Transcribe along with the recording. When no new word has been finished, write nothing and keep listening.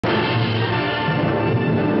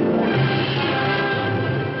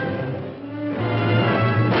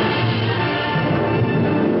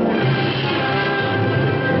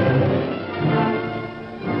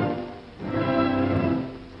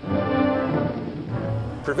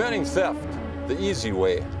Preventing theft the easy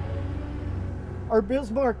way. Our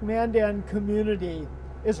Bismarck-Mandan community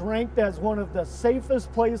is ranked as one of the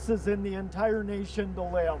safest places in the entire nation to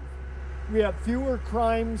live. We have fewer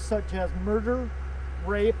crimes such as murder,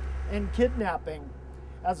 rape, and kidnapping.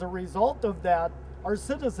 As a result of that, our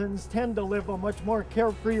citizens tend to live a much more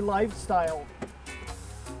carefree lifestyle.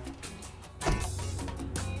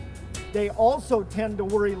 They also tend to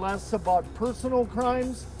worry less about personal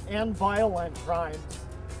crimes and violent crimes.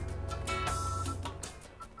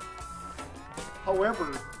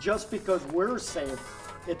 However, just because we're safe,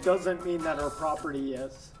 it doesn't mean that our property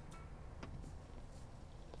is.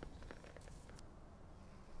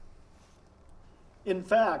 In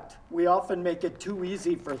fact, we often make it too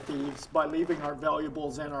easy for thieves by leaving our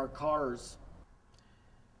valuables in our cars.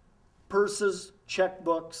 Purses,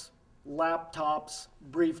 checkbooks, laptops,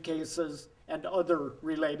 briefcases, and other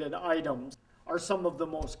related items are some of the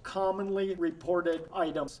most commonly reported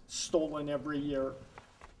items stolen every year.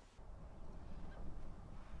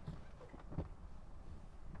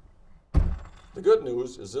 The good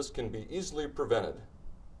news is this can be easily prevented.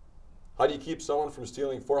 How do you keep someone from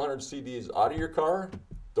stealing 400 CDs out of your car?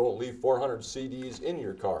 Don't leave 400 CDs in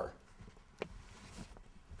your car.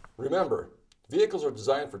 Remember, vehicles are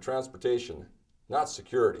designed for transportation, not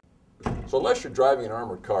security. So unless you're driving an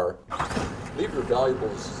armored car, leave your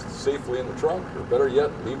valuables safely in the trunk, or better yet,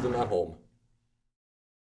 leave them at home.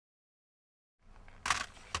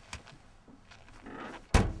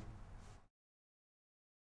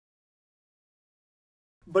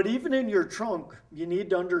 But even in your trunk, you need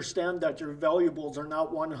to understand that your valuables are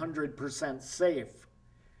not 100% safe.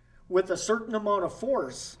 With a certain amount of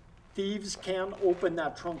force, thieves can open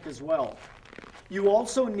that trunk as well. You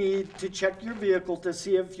also need to check your vehicle to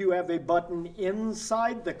see if you have a button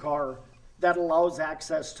inside the car that allows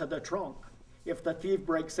access to the trunk. If the thief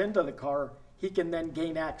breaks into the car, he can then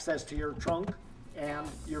gain access to your trunk and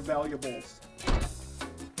your valuables.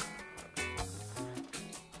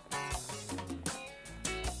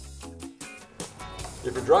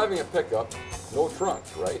 If you're driving a pickup, no trunk,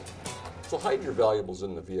 right? So hide your valuables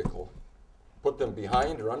in the vehicle. Put them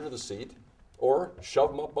behind or under the seat, or shove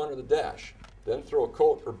them up under the dash. Then throw a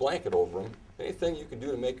coat or blanket over them, anything you can do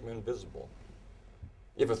to make them invisible.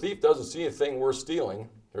 If a thief doesn't see anything worth stealing,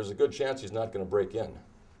 there's a good chance he's not going to break in.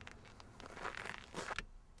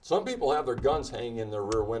 Some people have their guns hanging in their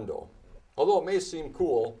rear window. Although it may seem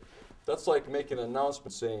cool, that's like making an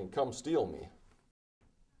announcement saying, "Come steal me."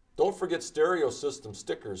 Don't forget stereo system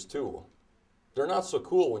stickers too. They're not so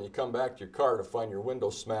cool when you come back to your car to find your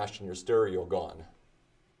window smashed and your stereo gone.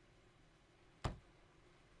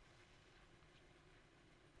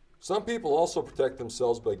 Some people also protect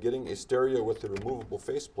themselves by getting a stereo with a removable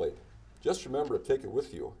faceplate. Just remember to take it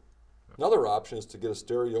with you. Another option is to get a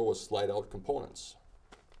stereo with slide-out components.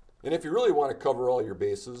 And if you really want to cover all your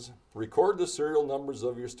bases, record the serial numbers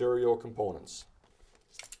of your stereo components.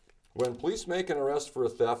 When police make an arrest for a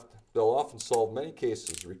theft, they'll often solve many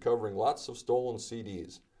cases, recovering lots of stolen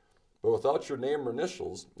CDs. But without your name or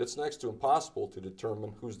initials, it's next to impossible to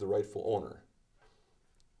determine who's the rightful owner.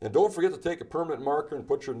 And don't forget to take a permanent marker and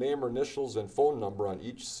put your name or initials and phone number on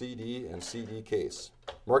each CD and CD case.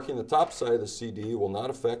 Marking the top side of the CD will not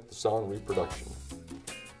affect the sound reproduction.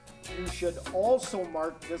 You should also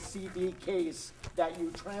mark the CD case that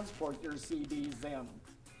you transport your CDs in.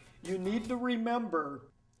 You need to remember,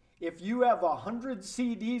 if you have 100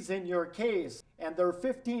 CDs in your case and they're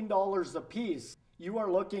 $15 a piece, you are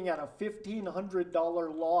looking at a $1,500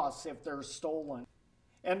 loss if they're stolen.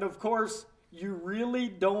 And of course, you really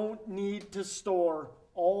don't need to store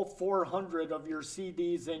all 400 of your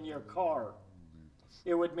CDs in your car.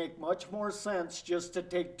 It would make much more sense just to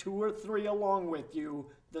take 2 or 3 along with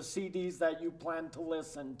you, the CDs that you plan to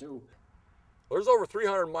listen to. There's over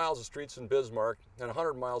 300 miles of streets in Bismarck and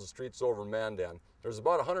 100 miles of streets over in Mandan. There's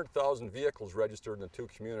about 100,000 vehicles registered in the two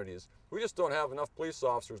communities. We just don't have enough police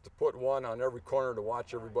officers to put one on every corner to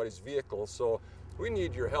watch everybody's vehicle, so we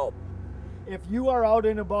need your help. If you are out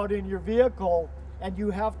and about in your vehicle and you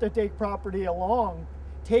have to take property along,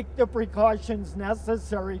 take the precautions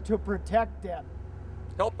necessary to protect it.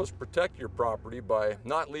 Help us protect your property by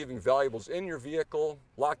not leaving valuables in your vehicle,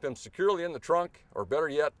 lock them securely in the trunk, or better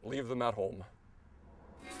yet, leave them at home.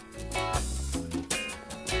 Thank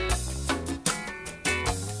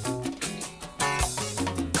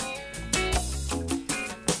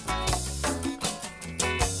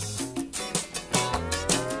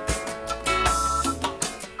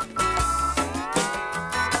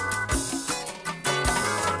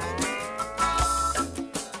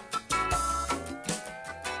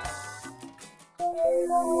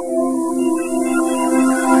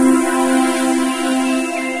you.